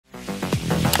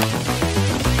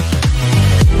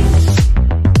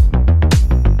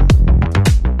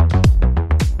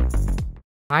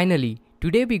Finally,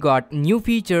 today we got new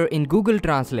feature in Google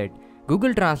Translate.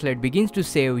 Google Translate begins to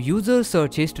save user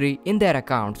search history in their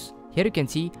accounts. Here you can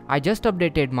see I just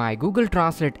updated my Google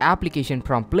Translate application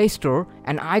from Play Store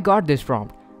and I got this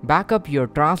prompt. Backup your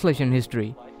translation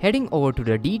history. Heading over to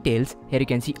the details, here you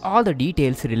can see all the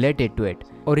details related to it.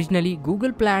 Originally,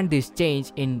 Google planned this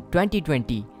change in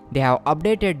 2020. They have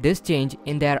updated this change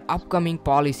in their upcoming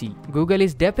policy. Google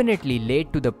is definitely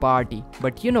late to the party,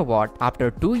 but you know what? After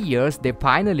 2 years, they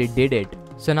finally did it.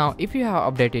 So now if you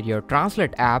have updated your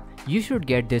Translate app, you should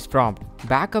get this prompt.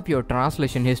 Backup your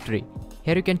translation history.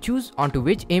 Here you can choose onto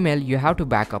which email you have to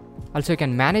backup. Also you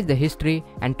can manage the history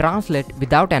and translate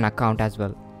without an account as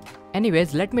well.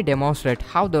 Anyways, let me demonstrate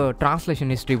how the translation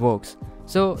history works.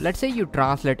 So let's say you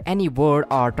translate any word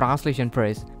or translation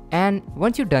phrase. And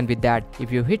once you're done with that,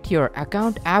 if you hit your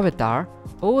account avatar,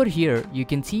 over here you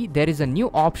can see there is a new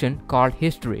option called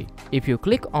history. If you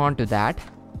click onto that,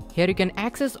 here you can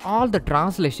access all the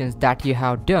translations that you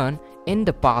have done in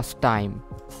the past time.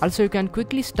 Also you can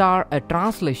quickly start a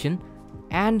translation,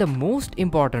 and the most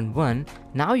important one,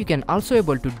 now you can also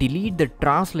able to delete the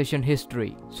translation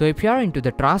history. So if you are into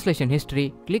the translation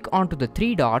history, click onto the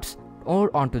 3 dots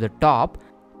or onto the top,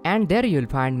 and there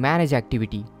you'll find manage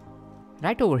activity.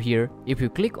 Right over here, if you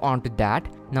click onto that,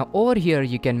 now over here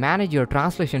you can manage your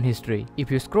translation history.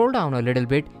 If you scroll down a little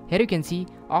bit, here you can see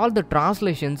all the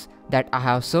translations that I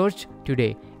have searched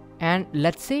today. And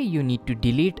let's say you need to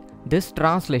delete this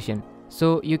translation.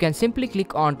 So you can simply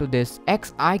click onto this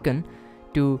X icon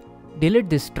to delete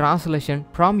this translation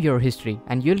from your history,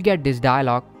 and you'll get this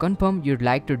dialog, confirm you'd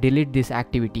like to delete this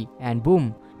activity, and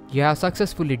boom, you have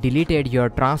successfully deleted your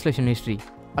translation history.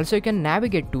 Also you can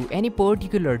navigate to any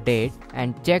particular date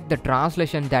and check the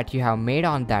translation that you have made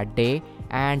on that day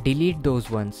and delete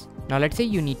those ones. Now let's say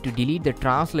you need to delete the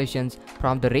translations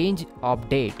from the range of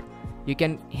date. You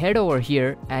can head over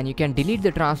here and you can delete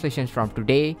the translations from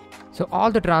today. So all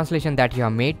the translation that you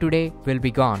have made today will be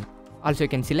gone. Also you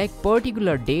can select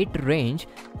particular date range.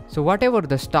 So whatever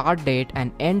the start date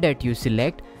and end date you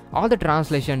select, all the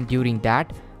translation during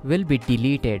that will be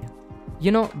deleted.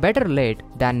 You know, better late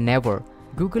than never.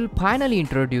 Google finally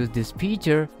introduced this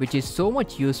feature which is so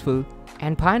much useful,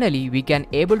 and finally we can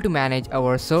able to manage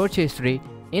our search history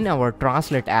in our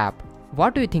Translate app.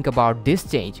 What do you think about this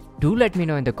change? Do let me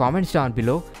know in the comments down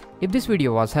below. If this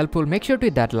video was helpful, make sure to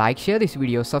hit that like, share this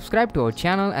video, subscribe to our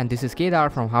channel, and this is Kedar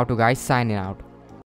from How To Guys signing out.